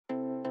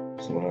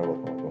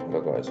Hello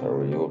guys, how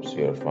are you? Hope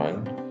you are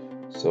fine.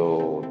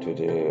 So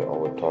today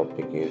our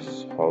topic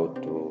is how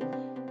to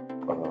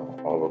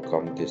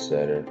overcome this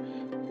error.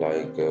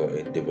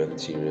 In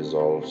DaVinci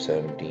Resolve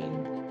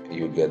 17,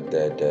 you get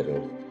that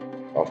error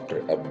after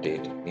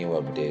update, new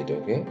update.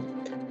 Okay.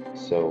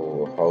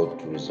 So how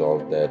to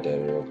resolve that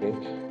error? Okay.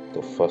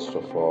 So first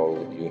of all,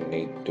 you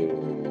need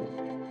to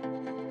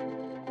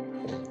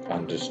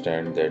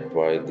understand that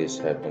why this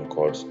happened,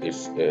 cause it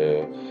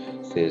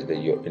says that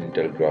your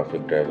Intel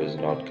graphic driver is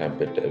not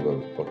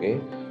compatible. Okay,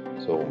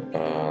 so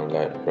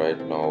like right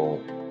now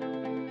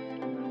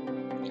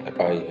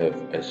I have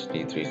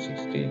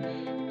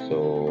HD360,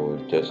 so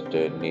just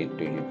need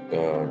to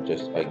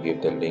just I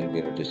give the link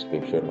in the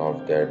description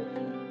of that.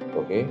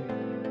 Okay,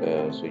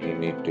 so you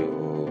need to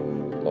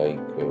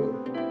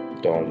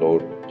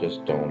download,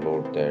 just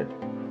download that,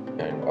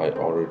 and I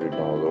already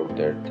download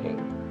that thing,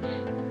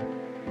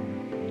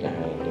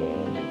 and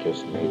you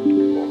just need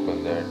to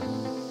open that,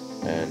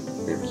 and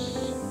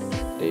it's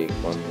take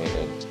 1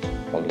 minute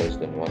or less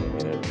than 1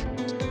 minute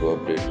to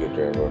update your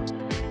driver.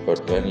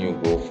 But when you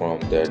go from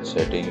that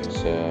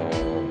settings,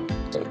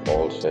 like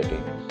all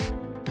settings,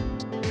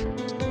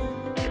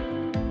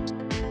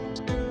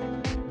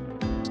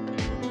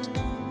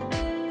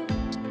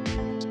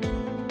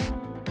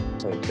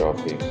 like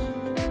graphics,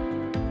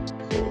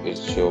 so it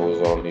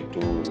shows only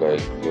two,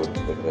 like your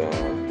two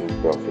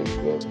graphics.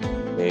 But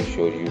make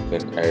sure you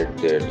can add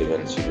the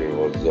DaVinci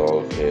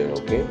Resolve here.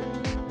 Okay,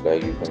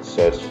 like you can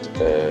search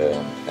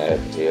app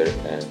here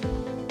and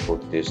put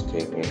this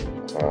thing in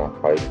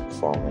high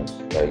performance.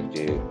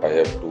 I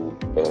have two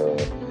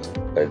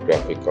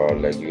graphic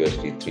card, like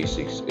USD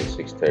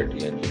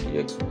 630 and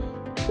GTX.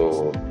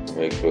 So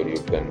make sure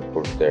you can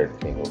put that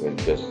thing. Okay,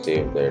 just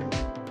save that.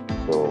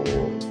 So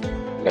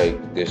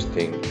like this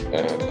thing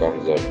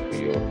comes up to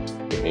you.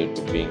 You need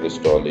to bring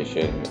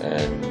installation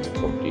and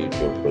complete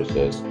your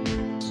process.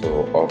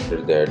 So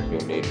after that, you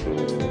need to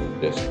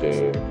just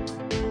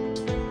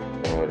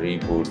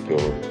reboot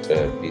your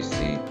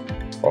PC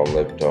or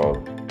laptop,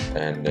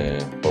 and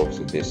hopes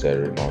this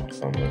error not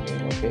come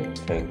again. Okay,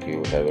 thank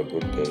you, have a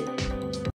good day.